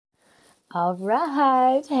All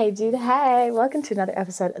right. Hey, dude. Hey. Welcome to another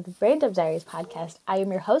episode of the Brain Dump Diaries podcast. I am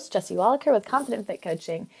your host, Jessie Wallaker with Confident Fit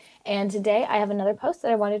Coaching. And today I have another post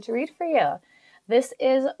that I wanted to read for you. This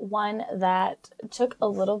is one that took a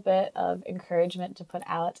little bit of encouragement to put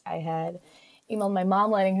out. I had emailed my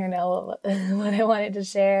mom letting her know what I wanted to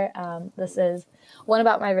share. This is one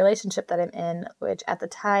about my relationship that I'm in, which at the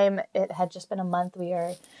time it had just been a month. We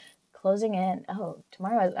are closing in.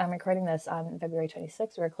 Tomorrow I'm recording this on February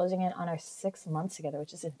 26th. We're closing in on our 6 months together,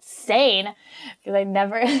 which is insane because I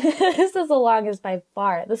never, this is the longest by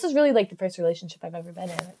far. This is really like the first relationship I've ever been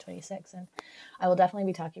in at 26. And I will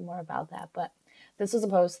definitely be talking more about that. But this is a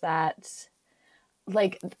post that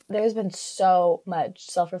there's been so much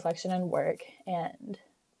self-reflection and work and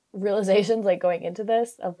realizations going into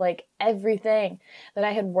this of everything that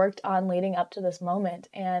I had worked on leading up to this moment.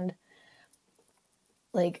 And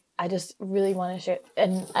I just really want to share,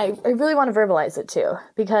 and I really want to verbalize it too,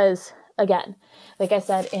 because again, like I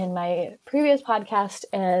said in my previous podcast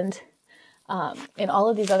and in all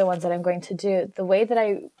of these other ones that I'm going to do, the way that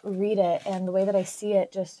I read it and the way that I see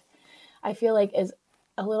it I feel like is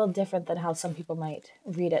a little different than how some people might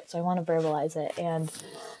read it. So I want to verbalize it, and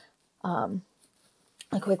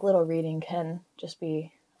a quick little reading can just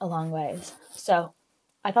be a long ways. So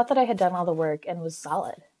I thought that I had done all the work and was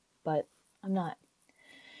solid, but I'm not.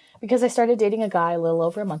 Because I started dating a guy a little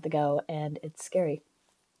over a month ago, and it's scary.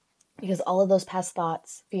 Because all of those past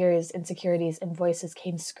thoughts, fears, insecurities, and voices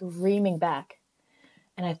came screaming back.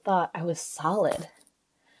 And I thought I was solid.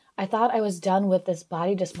 I thought I was done with this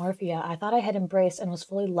body dysmorphia. I thought I had embraced and was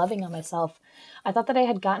fully loving on myself. I thought that I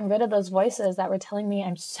had gotten rid of those voices that were telling me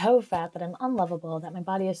I'm so fat, that I'm unlovable, that my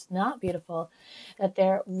body is not beautiful, that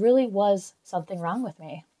there really was something wrong with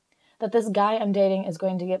me. That this guy I'm dating is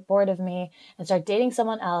going to get bored of me and start dating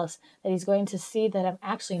someone else, that he's going to see that I'm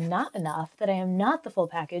actually not enough, that I am not the full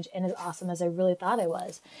package and as awesome as I really thought I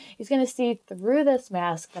was. He's going to see through this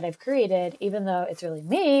mask that I've created, even though it's really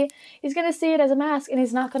me, he's going to see it as a mask and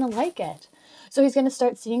he's not going to like it. So he's going to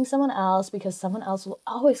start seeing someone else, because someone else will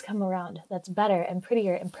always come around that's better and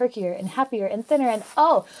prettier and perkier and happier and thinner. And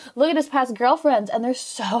oh, look at his past girlfriends, and they're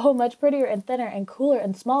so much prettier and thinner and cooler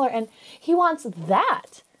and smaller, and he wants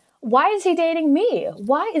that. Why is he dating me?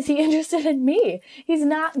 Why is he interested in me? He's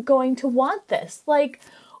not going to want this. What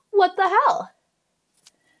the hell?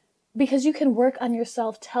 Because you can work on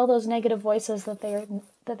yourself, tell those negative voices that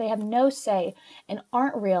they have no say and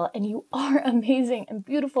aren't real, and you are amazing and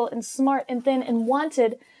beautiful and smart and thin and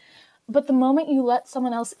wanted. But the moment you let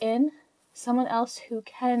someone else in, someone else who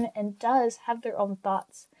can and does have their own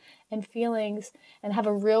thoughts and feelings and have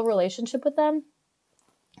a real relationship with them,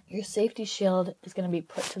 your safety shield is going to be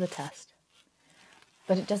put to the test.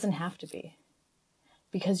 But it doesn't have to be.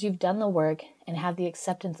 Because you've done the work and have the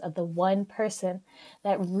acceptance of the one person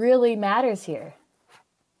that really matters here.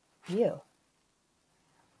 You.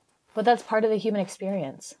 But that's part of the human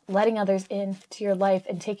experience. Letting others into your life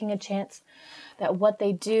and taking a chance that what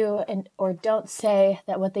they do or don't say,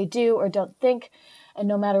 that what they do or don't think, and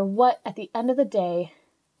no matter what, at the end of the day,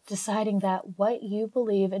 deciding that what you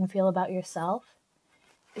believe and feel about yourself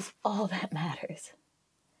is all that matters.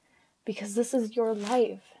 Because this is your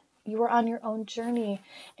life. You are on your own journey,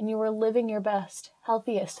 and you are living your best,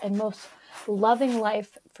 healthiest, and most loving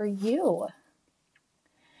life for you.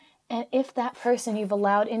 And if that person you've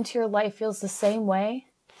allowed into your life feels the same way,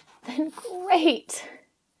 then great.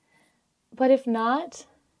 But if not,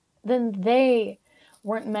 then they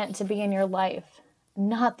weren't meant to be in your life,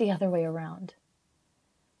 not the other way around.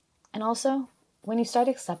 And also, when you start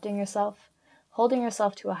accepting yourself, holding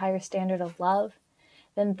yourself to a higher standard of love,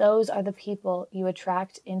 then those are the people you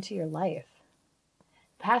attract into your life.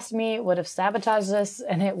 Past me would have sabotaged this,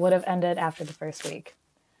 and it would have ended after the first week.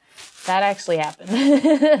 That actually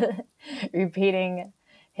happened. Repeating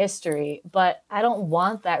history. But I don't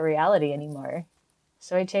want that reality anymore.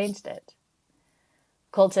 So I changed it.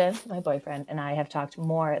 Colton, my boyfriend, and I have talked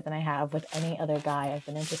more than I have with any other guy I've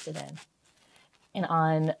been interested in. And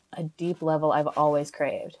on a deep level, I've always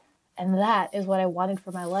craved. And that is what I wanted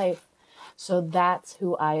for my life. So that's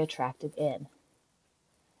who I attracted in.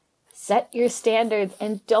 Set your standards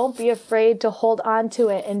and don't be afraid to hold on to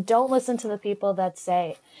it. And don't listen to the people that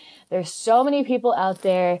say, there's so many people out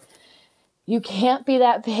there, you can't be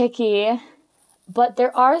that picky. But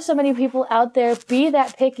there are so many people out there, be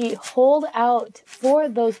that picky. Hold out for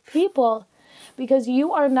those people, because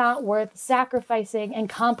you are not worth sacrificing and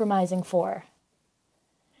compromising for.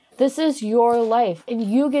 This is your life, and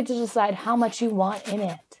you get to decide how much you want in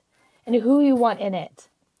it and who you want in it.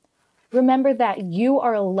 Remember that you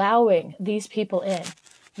are allowing these people in.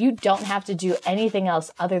 You don't have to do anything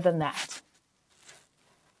else other than that.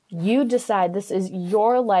 You decide this is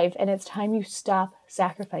your life and it's time you stop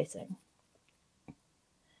sacrificing.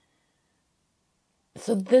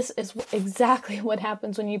 So this is exactly what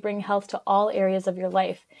happens when you bring health to all areas of your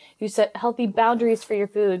life. You set healthy boundaries for your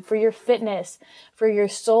food, for your fitness, for your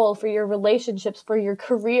soul, for your relationships, for your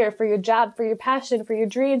career, for your job, for your passion, for your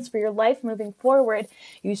dreams, for your life moving forward.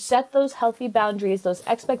 You set those healthy boundaries, those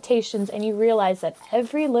expectations, and you realize that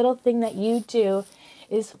every little thing that you do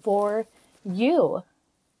is for you.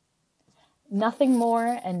 Nothing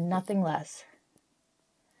more and nothing less.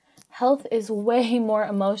 Health is way more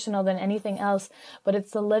emotional than anything else, but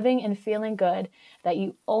it's the living and feeling good that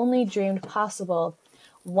you only dreamed possible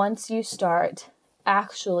once you start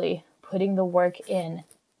actually putting the work in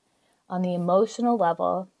on the emotional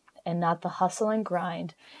level and not the hustle and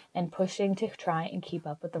grind and pushing to try and keep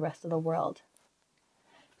up with the rest of the world.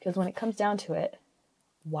 Because when it comes down to it,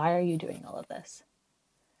 why are you doing all of this?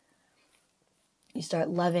 You start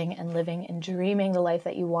loving and living and dreaming the life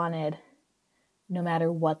that you wanted, no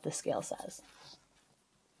matter what the scale says.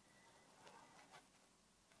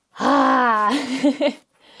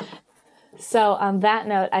 So on that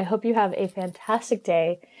note, I hope you have a fantastic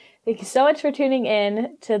day. Thank you so much for tuning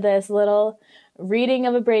in to this little reading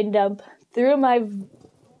of a brain dump through my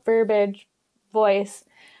verbiage voice.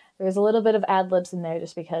 There was a little bit of ad libs in there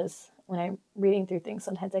just because when I'm reading through things,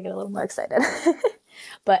 sometimes I get a little more excited.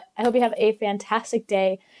 But I hope you have a fantastic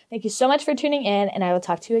day. Thank you so much for tuning in, and I will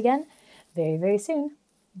talk to you again very, very soon.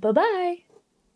 Bye-bye.